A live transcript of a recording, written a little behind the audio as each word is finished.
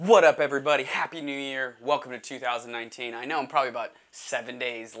What up, everybody? Happy New Year. Welcome to 2019. I know I'm probably about 7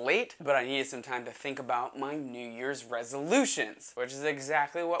 days late, but I needed some time to think about my New Year's resolutions, which is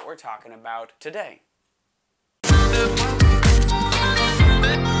exactly what we're talking about today.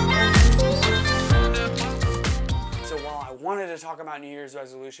 So while I wanted to talk about New Year's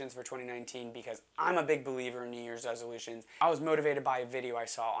resolutions for 2019 because I'm a big believer in New Year's resolutions, I was motivated by a video I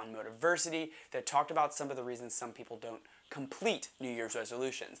saw on Motiversity that talked about some of the reasons some people don't complete New Year's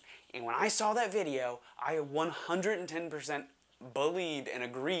resolutions. And when I saw that video, I 110% believed and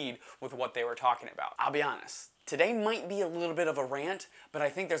agreed with what they were talking about. I'll be honest, today might be a little bit of a rant, but I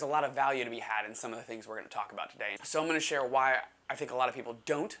think there's a lot of value to be had in some of the things we're going to talk about today. So I'm going to share why I think a lot of people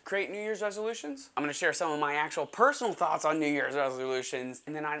don't create New Year's resolutions. I'm going to share some of my actual personal thoughts on New Year's resolutions,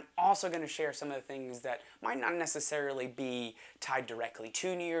 and then I'm also going to share some of the things that might not necessarily be tied directly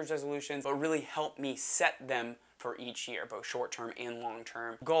to New Year's resolutions, but really help me set them for each year, both short-term and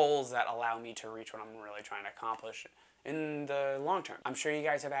long-term goals that allow me to reach what I'm really trying to accomplish in the long term. I'm sure you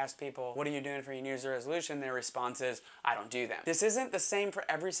guys have asked people, what are you doing for your New Year's resolution? Their response is, I don't do them. This isn't the same for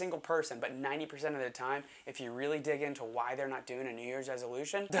every single person, but 90% of the time, if you really dig into why they're not doing a New Year's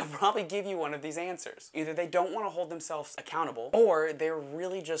resolution, they'll probably give you one of these answers. Either they don't want to hold themselves accountable, or they're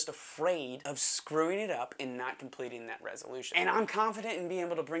really just afraid of screwing it up and not completing that resolution. And I'm confident in being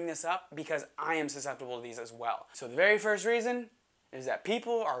able to bring this up because I am susceptible to these as well. So the very first reason is that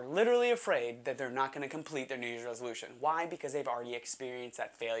people are literally afraid that they're not going to complete their New Year's resolution. Why? Because they've already experienced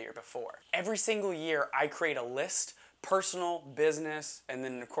that failure before. Every single year, I create a list, personal, business, and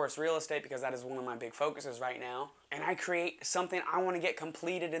then of course real estate, because that is one of my big focuses right now. And I create something I want to get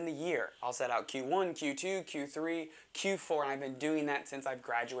completed in the year. I'll set out Q1, Q2, Q3, Q4, and I've been doing that since I've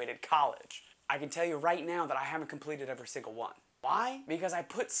graduated college. I can tell you right now that I haven't completed every single one. Why? Because I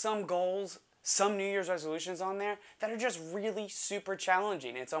put some goals, some New Year's resolutions on there that are just really super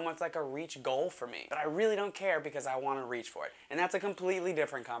challenging. It's almost like a reach goal for me. But I really don't care because I want to reach for it. And that's a completely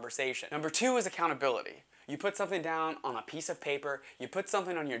different conversation. Number two is accountability. You put something down on a piece of paper, you put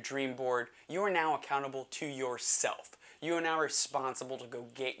something on your dream board, you are now accountable to yourself. You are now responsible to go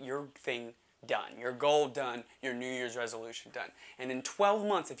get your thing done, your goal done, your New Year's resolution done. And in 12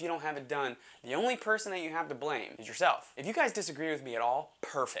 months, if you don't have it done, the only person that you have to blame is yourself. If you guys disagree with me at all,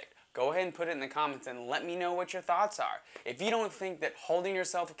 perfect. Go ahead and put it in the comments and let me know what your thoughts are. If you don't think that holding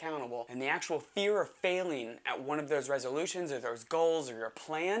yourself accountable and the actual fear of failing at one of those resolutions or those goals or your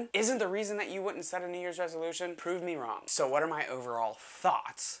plan isn't the reason that you wouldn't set a New Year's resolution, prove me wrong. So what are my overall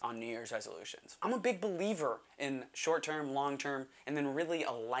thoughts on New Year's resolutions? I'm a big believer in short-term, long-term, and then really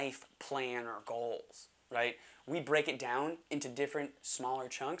a life plan or goals, right? We break it down into different smaller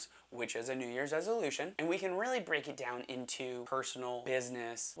chunks, which is a New Year's resolution, and we can really break it down into personal,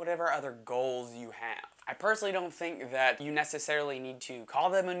 business, whatever other goals you have. I personally don't think that you necessarily need to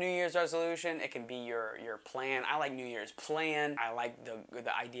call them a New Year's resolution. It can be your plan. I like New Year's plan. I like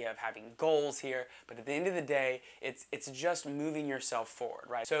the idea of having goals here, but at the end of the day, it's just moving yourself forward,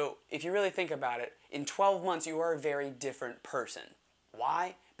 right? So if you really think about it, in 12 months, you are a very different person.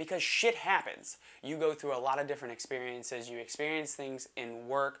 Why? Because shit happens. You go through a lot of different experiences. You experience things in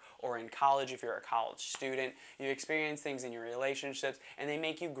work or in college if you're a college student. You experience things in your relationships, and they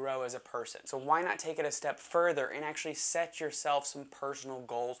make you grow as a person. So why not take it a step further and actually set yourself some personal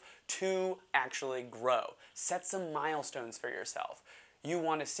goals to actually grow? Set some milestones for yourself. You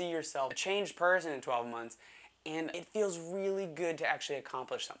want to see yourself a changed person in 12 months, and it feels really good to actually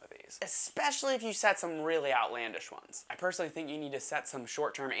accomplish some of these, especially if you set some really outlandish ones. I personally think you need to set some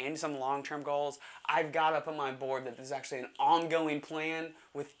short-term and some long-term goals. I've got up on my board that there's actually an ongoing plan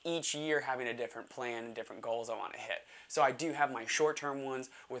with each year having a different plan and different goals I want to hit. So I do have my short-term ones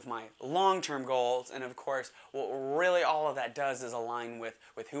with my long-term goals, and of course, what really all of that does is align with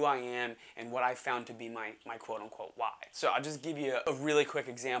who I am and what I found to be my quote-unquote why. So I'll just give you a really quick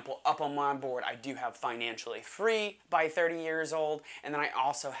example. Up on my board, I do have financially free by 30 years old, and then I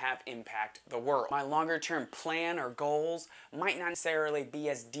also have impact the world. My longer term plan or goals might not necessarily be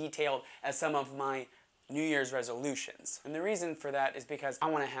as detailed as some of my New Year's resolutions. And the reason for that is because I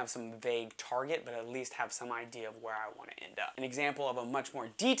want to have some vague target, but at least have some idea of where I want to end up. An example of a much more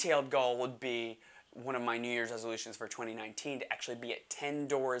detailed goal would be one of my New Year's resolutions for 2019 to actually be at 10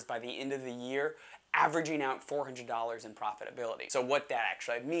 doors by the end of the year, averaging out $400 in profitability. So what that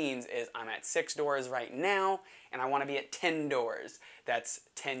actually means is I'm at 6 doors right now, and I want to be at 10 doors. That's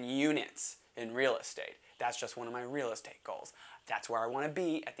 10 units in real estate. That's just one of my real estate goals. That's where I want to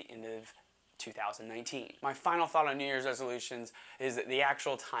be at the end of 2019. My final thought on New Year's resolutions is the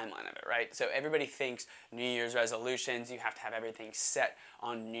actual timeline of it, right? So everybody thinks New Year's resolutions, you have to have everything set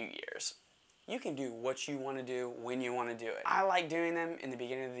on New Year's. you can do what you want to do when you want to do it. I like doing them in the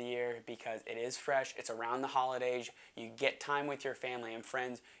beginning of the year because it is fresh, it's around the holidays, you get time with your family and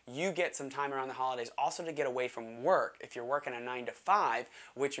friends, you get some time around the holidays also to get away from work if you're working a 9 to 5,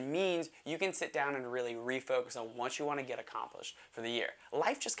 which means you can sit down and really refocus on what you want to get accomplished for the year.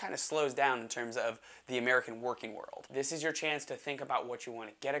 Life just kind of slows down in terms of the American working world. This is your chance to think about what you want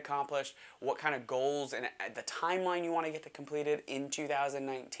to get accomplished, what kind of goals and the timeline you want to get completed in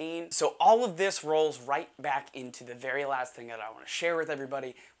 2019. So all of this rolls right back into the very last thing that I want to share with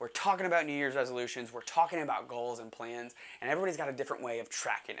everybody. We're talking about New Year's resolutions, we're talking about goals and plans, and everybody's got a different way of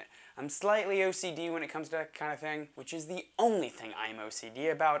tracking it. I'm slightly OCD when it comes to that kind of thing, which is the only thing I'm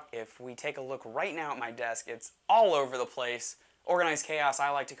OCD about. If we take a look right now at my desk, it's all over the place. Organized chaos, I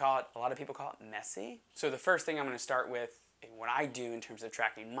like to call it. A lot of people call it messy. So the first thing I'm going to start with, what I do in terms of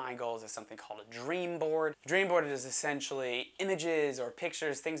tracking my goals, is something called a dream board. A dream board is essentially images or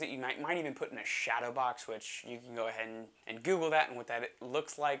pictures, things that you might even put in a shadow box, which you can go ahead and Google that and what that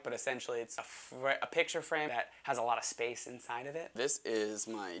looks like, but essentially it's a picture frame that has a lot of space inside of it. This is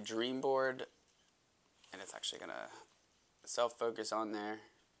my dream board, and it's actually gonna self-focus on there.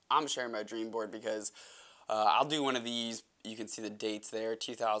 I'm sharing my dream board because I'll do one of these. You can see the dates there,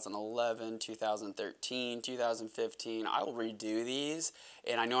 2011, 2013, 2015. I will redo these,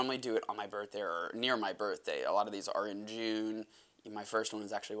 and I normally do it on my birthday or near my birthday. A lot of these are in June. My first one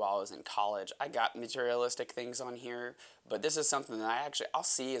was actually while I was in college. I got materialistic things on here, but this is something that I'll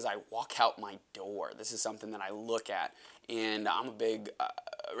see as I walk out my door. This is something that I look at, and I'm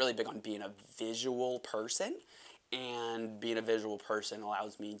really big on being a visual person, and being a visual person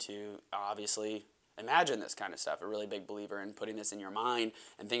allows me to obviously imagine this kind of stuff. A really big believer in putting this in your mind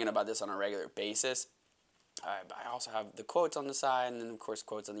and thinking about this on a regular basis. I also have the quotes on the side, and then of course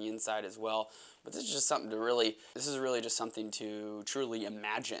quotes on the inside as well. But this is just something this is really just something to truly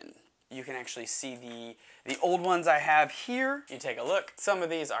imagine. You can actually see the old ones I have here. You take a look. Some of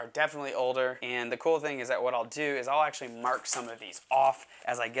these are definitely older, and the cool thing is that what I'll do is I'll actually mark some of these off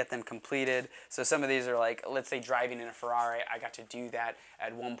as I get them completed. So some of these are like, let's say driving in a Ferrari. I got to do that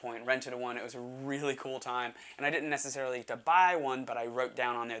at one point, rented one. It was a really cool time, and I didn't necessarily get to buy one, but I wrote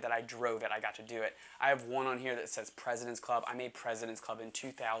down on there that I drove it. I got to do it. I have one on here that says President's Club. I made President's Club in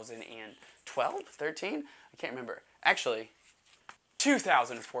 2012, 13? I can't remember. Actually,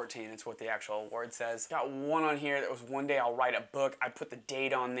 2014 is what the actual award says. Got one on here that was one day I'll write a book. I put the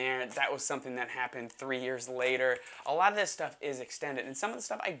date on there. That was something that happened 3 years later. A lot of this stuff is extended, and some of the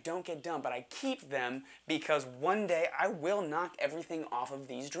stuff I don't get done, but I keep them because one day I will knock everything off of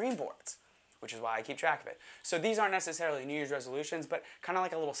these dream boards, which is why I keep track of it. So these aren't necessarily New Year's resolutions, but kind of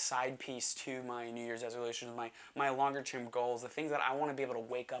like a little side piece to my New Year's resolutions, my longer term goals, the things that I want to be able to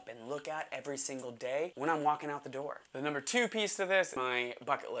wake up and look at every single day when I'm walking out the door. The number 2 piece to this, my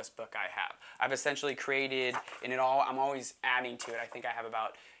bucket list book I have. I've essentially created in it all, I'm always adding to it. I think I have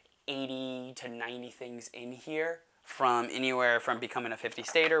about 80 to 90 things in here, from anywhere from becoming a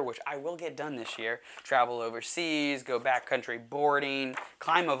 50-stater, which I will get done this year, travel overseas, go backcountry boarding,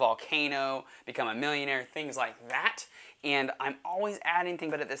 climb a volcano, become a millionaire, things like that. And I'm always adding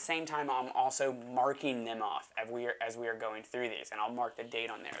things, but at the same time, I'm also marking them off as we are going through these, and I'll mark the date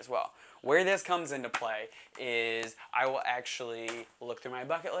on there as well. Where this comes into play is I will actually look through my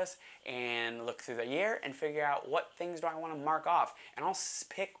bucket list and look through the year and figure out what things do I want to mark off. And I'll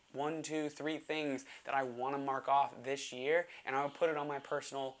pick 1, 2, 3 things that I want to mark off this year, and I'll put it on my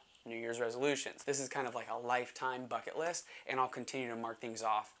personal New Year's resolutions. This is kind of like a lifetime bucket list, and I'll continue to mark things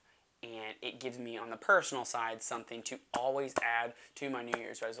off. And it gives me, on the personal side, something to always add to my New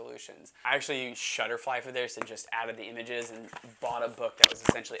Year's resolutions. I actually used Shutterfly for this and just added the images and bought a book that was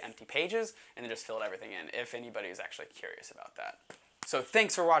essentially empty pages and then just filled everything in, if anybody is actually curious about that. So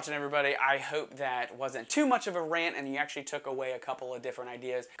thanks for watching, everybody. I hope that wasn't too much of a rant and you actually took away a couple of different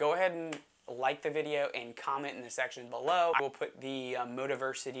ideas. Go ahead and like the video and comment in the section below. I will put the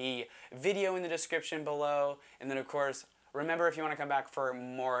Motiversity video in the description below, and then of course, remember, if you want to come back for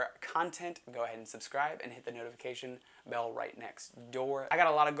more content, go ahead and subscribe and hit the notification bell right next door. I got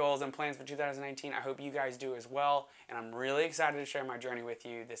a lot of goals and plans for 2019. I hope you guys do as well, and I'm really excited to share my journey with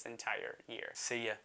you this entire year. See ya.